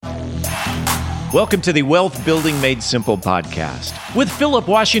Welcome to the Wealth Building Made Simple podcast with Philip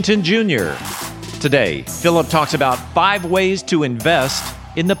Washington Jr. Today, Philip talks about 5 ways to invest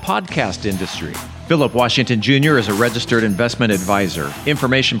in the podcast industry. Philip Washington Jr. is a registered investment advisor.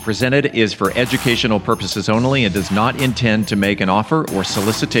 Information presented is for educational purposes only and does not intend to make an offer or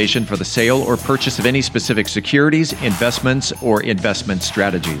solicitation for the sale or purchase of any specific securities, investments, or investment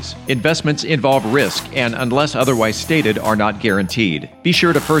strategies. Investments involve risk and, unless otherwise stated, are not guaranteed. Be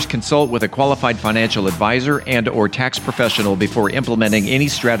sure to first consult with a qualified financial advisor and/or tax professional before implementing any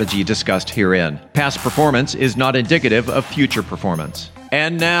strategy discussed herein. Past performance is not indicative of future performance.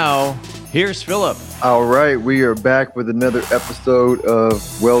 And now, here's Philip. All right, we are back with another episode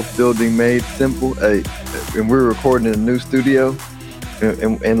of Wealth Building Made Simple. And we're recording in a new studio.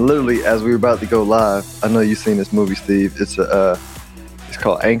 And literally, as we were about to go live, I know you've seen this movie, Steve. It's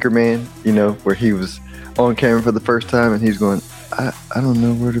called Anchorman, you know, where he was on camera for the first time and he's going, I don't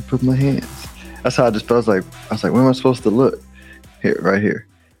know where to put my hands. That's how I just felt. I was like, where am I supposed to look? Here, right here.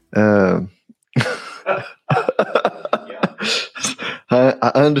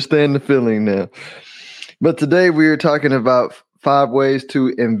 I understand the feeling now. But today we are talking about 5 ways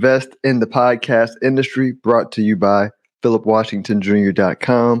to invest in the podcast industry, brought to you by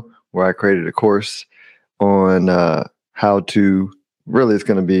philipwashingtonjr.com, where I created a course on how to, really it's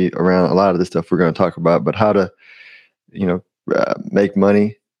going to be around a lot of the stuff we're going to talk about, but how to, make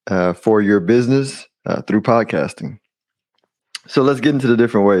money for your business through podcasting. So let's get into the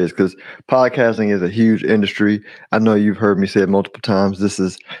different ways, because podcasting is a huge industry. I know you've heard me say it multiple times. This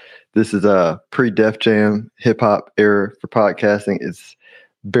is a pre-Def Jam hip hop era for podcasting. It's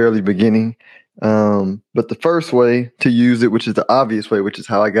barely beginning. But the first way to use it, which is the obvious way, which is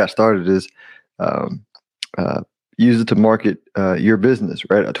how I got started, is use it to market your business,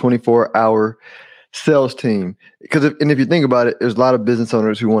 right? A 24-hour sales team. If you think about it, there's a lot of business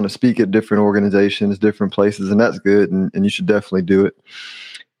owners who want to speak at different organizations, different places, and that's good, and you should definitely do it.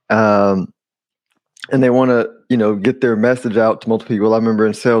 And they want to, get their message out to multiple people. I remember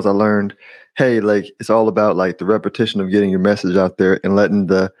in sales, I learned, hey, like it's all about like the repetition of getting your message out there and letting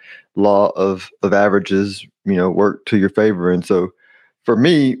the law of averages, work to your favor. And so for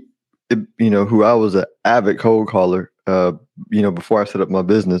me, who I was an avid cold caller, before I set up my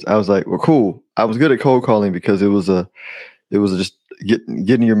business, I was like, well, cool. I was good at cold calling because it was just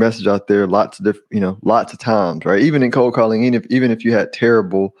getting your message out there lots of times, right? Even in cold calling, even if you had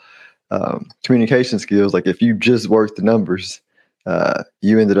terrible communication skills, like if you just worked the numbers,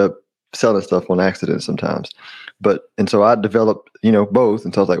 you ended up selling stuff on accident sometimes. And so I developed, both.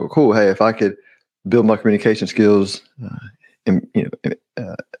 And so I was like, well, cool. Hey, if I could build my communication skills, in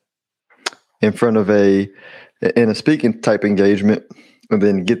front of in a speaking type engagement, and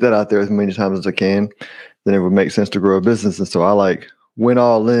then get that out there as many times as I can, then it would make sense to grow a business. And so I went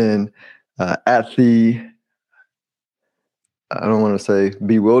all in at the, I don't want to say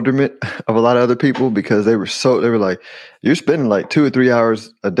bewilderment of a lot of other people, because they were like, you're spending like 2 or 3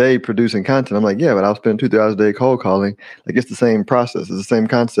 hours a day producing content. I'm like, yeah, but I'll spend 2 or 3 hours a day cold calling. Like it's the same process. It's the same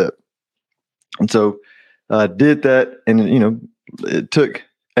concept. And so I did that, and, it took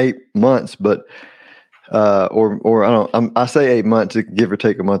 8 months, but I say 8 months, give or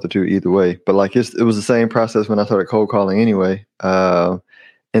take a month or two either way. But it was the same process when I started cold calling anyway. And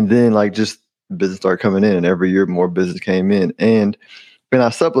then just business started coming in, and every year more business came in. And I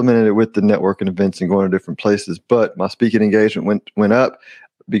supplemented it with the networking events and going to different places. But my speaking engagement went up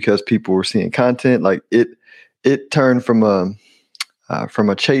because people were seeing content. Like it turned from a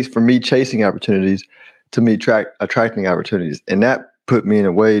chase, for me chasing opportunities, to me attracting opportunities. And that put me in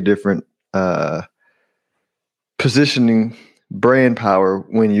a way different positioning brand power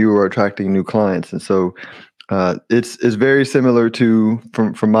when you are attracting new clients. And so it's very similar to,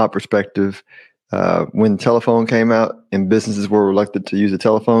 from my perspective, when telephone came out and businesses were reluctant to use a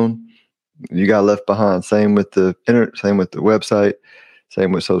telephone, you got left behind. Same with the internet, same with the website,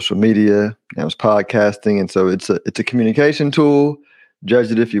 same with social media. Now it's podcasting. And so it's a communication tool.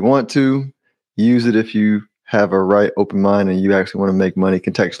 Judge it if you want to, use it if you have a right open mind and you actually want to make money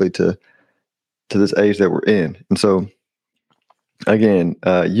contextually to this age that we're in. And so again,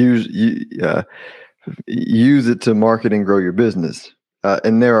 use it to market and grow your business.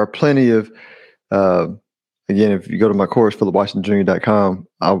 And there are plenty of, again, if you go to my course, philipwashingtonjr.com,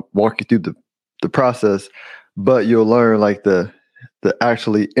 I'll walk you through the process, but you'll learn the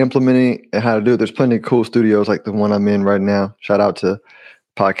actually implementing and how to do it. There's plenty of cool studios like the one I'm in right now. Shout out to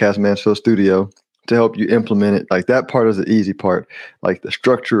Podcast Mansfield Studio to help you implement it. Like that part is the easy part, like the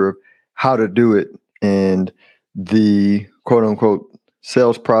structure of how to do it, and the quote unquote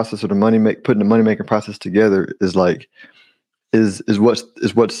sales process or putting the money making process together is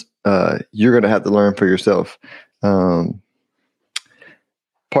what's you're going to have to learn for yourself.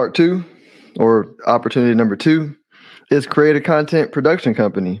 Part 2, or opportunity number 2, is create a content production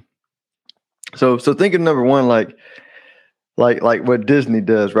company. So think of number 1, like what Disney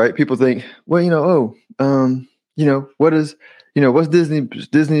does, right? People think, well, what's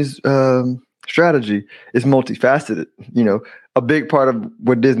Disney's strategy is multifaceted. A big part of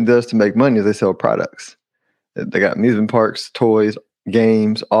what Disney does to make money is they sell products. They got amusement parks, toys,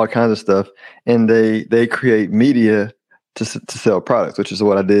 games, all kinds of stuff, and they create media to sell products, which is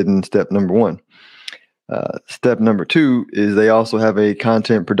what I did in step number 1. Step number 2 is they also have a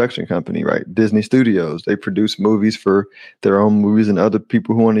content production company, right? Disney Studios. They produce movies for their own movies and other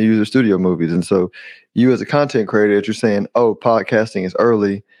people who want to use their studio movies. And so you as a content creator, if you're saying, oh, podcasting is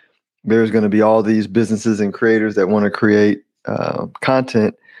early, there's going to be all these businesses and creators that want to create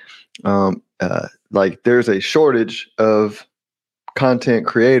content. Like there's a shortage of content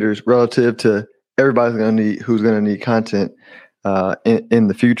creators relative to everybody's going to need who's going to need content in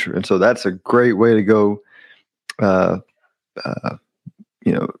the future. And so that's a great way to go,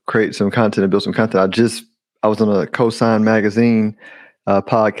 create some content and build some content. I was on a Cosign magazine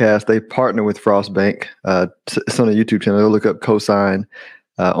podcast. They partner with Frostbank. It's on a YouTube channel. Go look up Cosign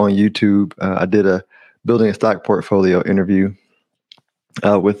on YouTube. I did a building a stock portfolio interview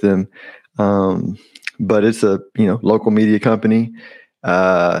with them. But it's a, local media company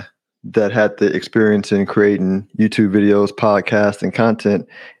that had the experience in creating YouTube videos, podcasts, and content.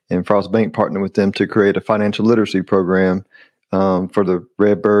 And Frostbank partnered with them to create a financial literacy program for the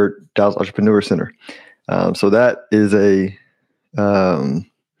Redbird Dallas Entrepreneur Center. So that is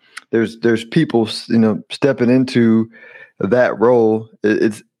there's people, stepping into that role.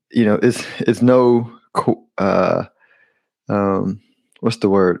 It's no, what's the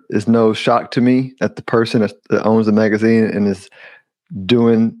word? It's no shock to me that the person that owns the magazine and is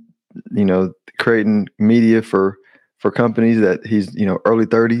doing, creating media for companies that he's, early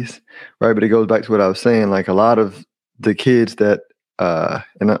 30s, right? But it goes back to what I was saying, like a lot of the kids that, and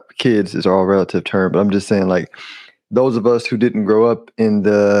not kids is all relative term, but I'm just saying like those of us who didn't grow up in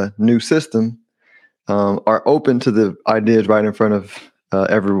the new system are open to the ideas right in front of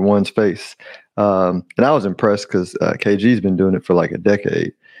everyone's face. And I was impressed because KG's been doing it for like a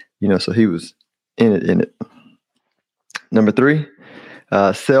decade, so he was in it. Number 3,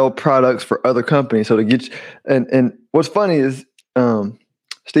 sell products for other companies. So to get you, and what's funny is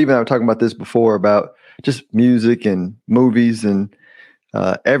Steve and I were talking about this before about just music and movies and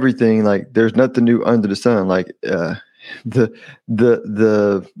everything. Like there's nothing new under the sun. Like the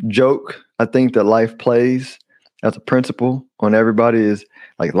joke I think that life plays as a principle on everybody is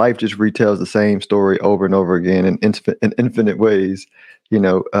like life just retells the same story over and over again in infinite ways,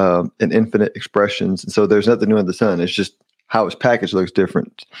 in infinite expressions. And so there's nothing new under the sun. It's just how it's packaged looks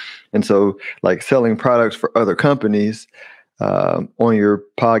different. And so like selling products for other companies on your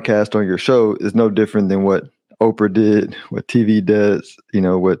podcast, on your show is no different than what Oprah did, what TV does,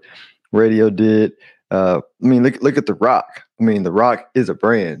 what radio did. Look at The Rock. The Rock is a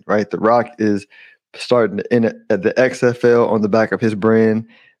brand, right? The Rock is starting at the XFL on the back of his brand.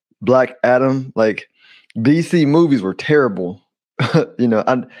 Black Adam, like DC movies were terrible.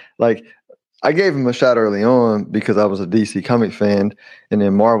 I gave him a shot early on because I was a DC comic fan, and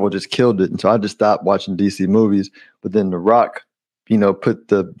then Marvel just killed it. And so I just stopped watching DC movies. But then The Rock, put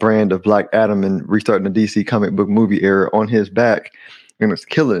the brand of Black Adam and restarting the DC comic book movie era on his back, and it's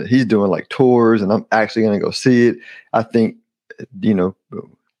killing it. He's doing like tours, and I'm actually going to go see it. I think,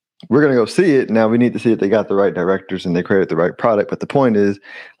 we're going to go see it. Now we need to see if they got the right directors and they created the right product. But the point is,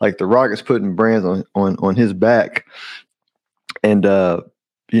 like, The Rock is putting brands on his back and,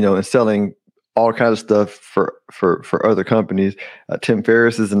 and selling all kinds of stuff for other companies. Tim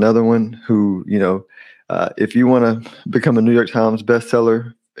Ferriss is another one who, if you want to become a New York Times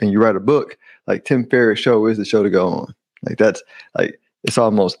bestseller and you write a book, like Tim Ferriss show is the show to go on. Like that's like, it's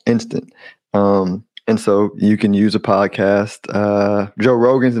almost instant. And so you can use a podcast. Joe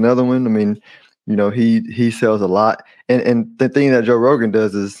Rogan's another one. He sells a lot. And the thing that Joe Rogan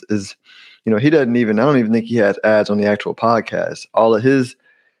does is he doesn't even, I don't even think he has ads on the actual podcast. All of his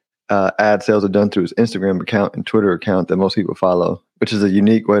ad sales are done through his Instagram account and Twitter account that most people follow, which is a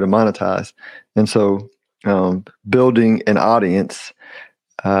unique way to monetize. And so building an audience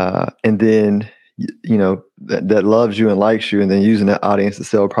and then, that loves you and likes you, and then using that audience to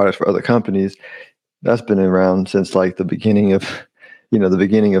sell products for other companies, that's been around since like the beginning of,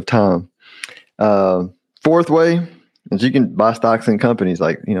 time. Fourth way is you can buy stocks in companies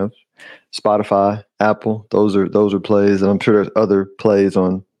like, Spotify, Apple. Those are plays. And I'm sure there's other plays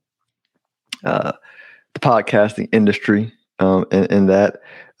on the podcasting industry and that.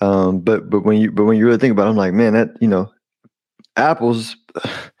 But when you really think about it, I'm like, man, that, you know, Apple's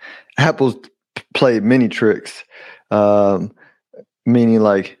played many tricks, meaning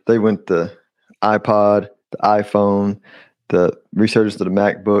like they went the iPod, the iPhone, the resurgence of the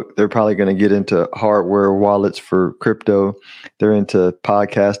MacBook. They're probably going to get into hardware wallets for crypto. They're into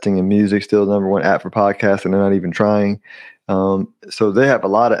podcasting and music, still the number one app for podcasting. They're not even trying. So they have a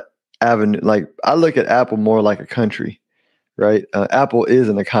lot of avenue. Like, I look at Apple more like a country, right? Apple is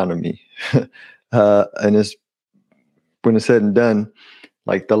an economy. And it's, when it's said and done,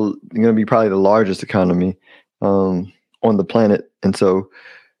 like going to be probably the largest economy on the planet. And so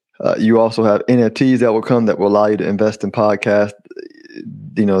you also have NFTs that will come that will allow you to invest in podcasts.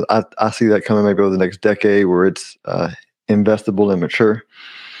 You know, I see that coming maybe over the next decade, where it's investable and mature.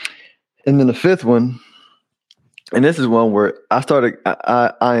 And then the fifth one, and this is one where I started,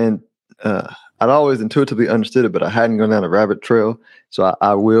 I'd always intuitively understood it, but I hadn't gone down a rabbit trail. So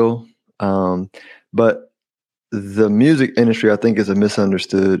I will. But the music industry, I think, is a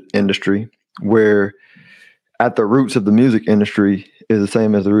misunderstood industry, where at the roots of the music industry is the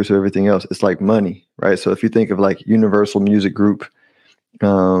same as the roots of everything else. It's like money, right? So if you think of like Universal Music Group,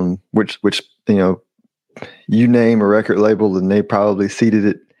 which you know, you name a record label and they probably seeded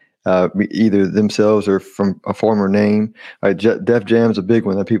it either themselves or from a former name. Right? Def Jam's a big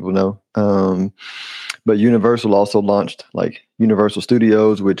one that people know. But Universal also launched like Universal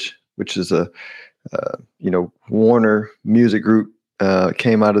Studios, which is a you know, Warner Music Group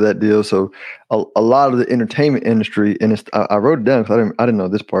came out of that deal. So a lot of the entertainment industry, and I wrote it down because I didn't know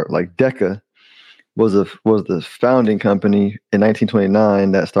this part. Like Decca was the founding company in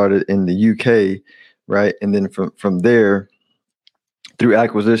 1929 that started in the UK, right? And then from there, through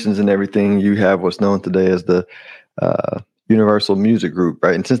acquisitions and everything, you have what's known today as the Universal Music Group,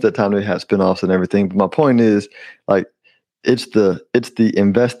 right? And since that time, they had spinoffs and everything. But my point is, like, it's the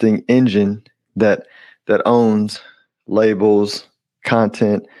investing engine that owns labels,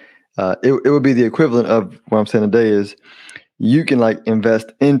 content. It would be the equivalent of what I'm saying today is you can like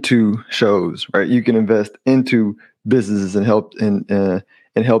invest into shows, right? You can invest into businesses and help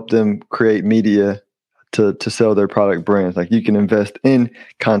them create media to sell their product brands. Like, you can invest in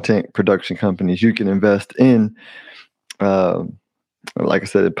content production companies. You can invest in, like I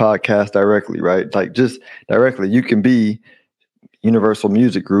said, a podcast directly, right? Like, just directly, you can be Universal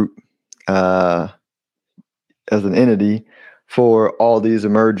Music Group as an entity for all these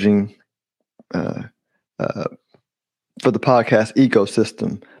emerging for the podcast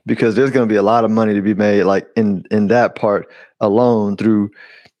ecosystem, because there's going to be a lot of money to be made, like in that part alone, through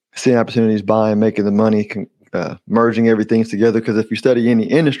seeing opportunities, buying, making the money, merging everything together. Because if you study any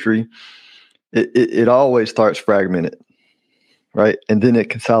industry, it always starts fragmented, right? And then it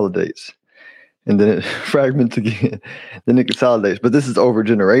consolidates, and then it fragments again, then it consolidates. But this is over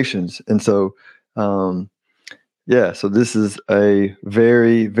generations. And so, so this is a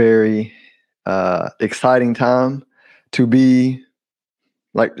very, very exciting time to be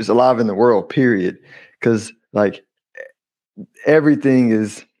like just alive in the world, period. Because like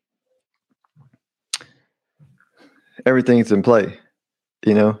everything's in play,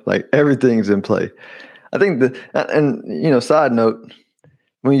 you know, like everything's in play. I think and you know, side note,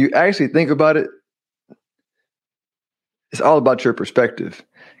 when you actually think about it, it's all about your perspective,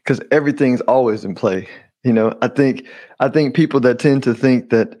 because everything's always in play. You know, I think people that tend to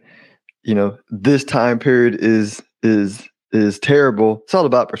think that, you know, this time period is terrible. It's all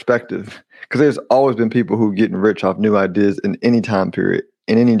about perspective, because there's always been people who are getting rich off new ideas in any time period,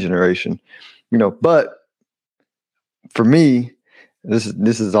 in any generation, you know. But for me, this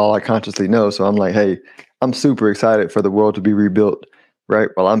is all I consciously know. So I'm like, hey, I'm super excited for the world to be rebuilt right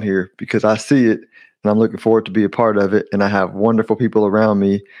while I'm here, because I see it and I'm looking forward to be a part of it. And I have wonderful people around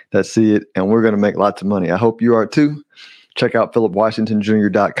me that see it, and we're going to make lots of money. I hope you are too. Check out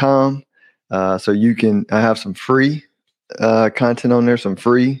philipwashingtonjr.com. So you can, I have some free content on there, some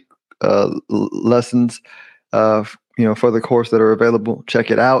free lessons, you know, for the course that are available. Check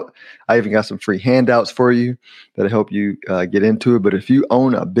it out. I even got some free handouts for you that'll help you get into it. But if you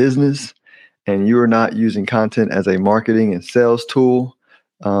own a business and you are not using content as a marketing and sales tool,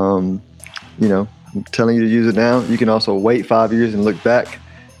 you know, I'm telling you to use it now. You can also wait 5 years and look back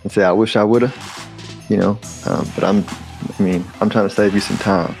and say, I wish I would have, you know, but I'm trying to save you some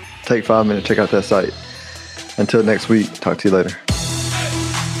time. Take 5 minutes, check out that site. Until next week, talk to you later.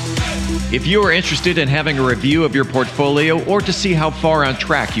 If you are interested in having a review of your portfolio or to see how far on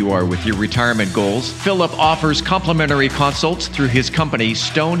track you are with your retirement goals, Philip offers complimentary consults through his company,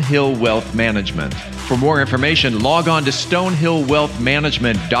 Stonehill Wealth Management. For more information, log on to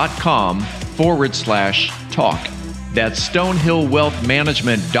stonehillwealthmanagement.com/talk. That's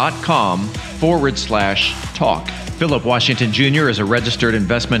stonehillwealthmanagement.com/talk. Philip Washington Jr. is a registered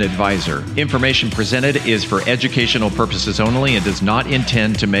investment advisor. Information presented is for educational purposes only and does not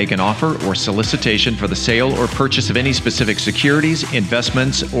intend to make an offer or solicitation for the sale or purchase of any specific securities,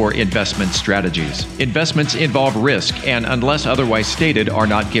 investments, or investment strategies. Investments involve risk and, unless otherwise stated, are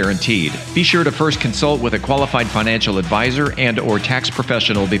not guaranteed. Be sure to first consult with a qualified financial advisor and/or tax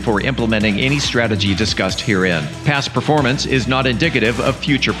professional before implementing any strategy discussed herein. Past performance is not indicative of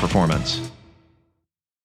future performance.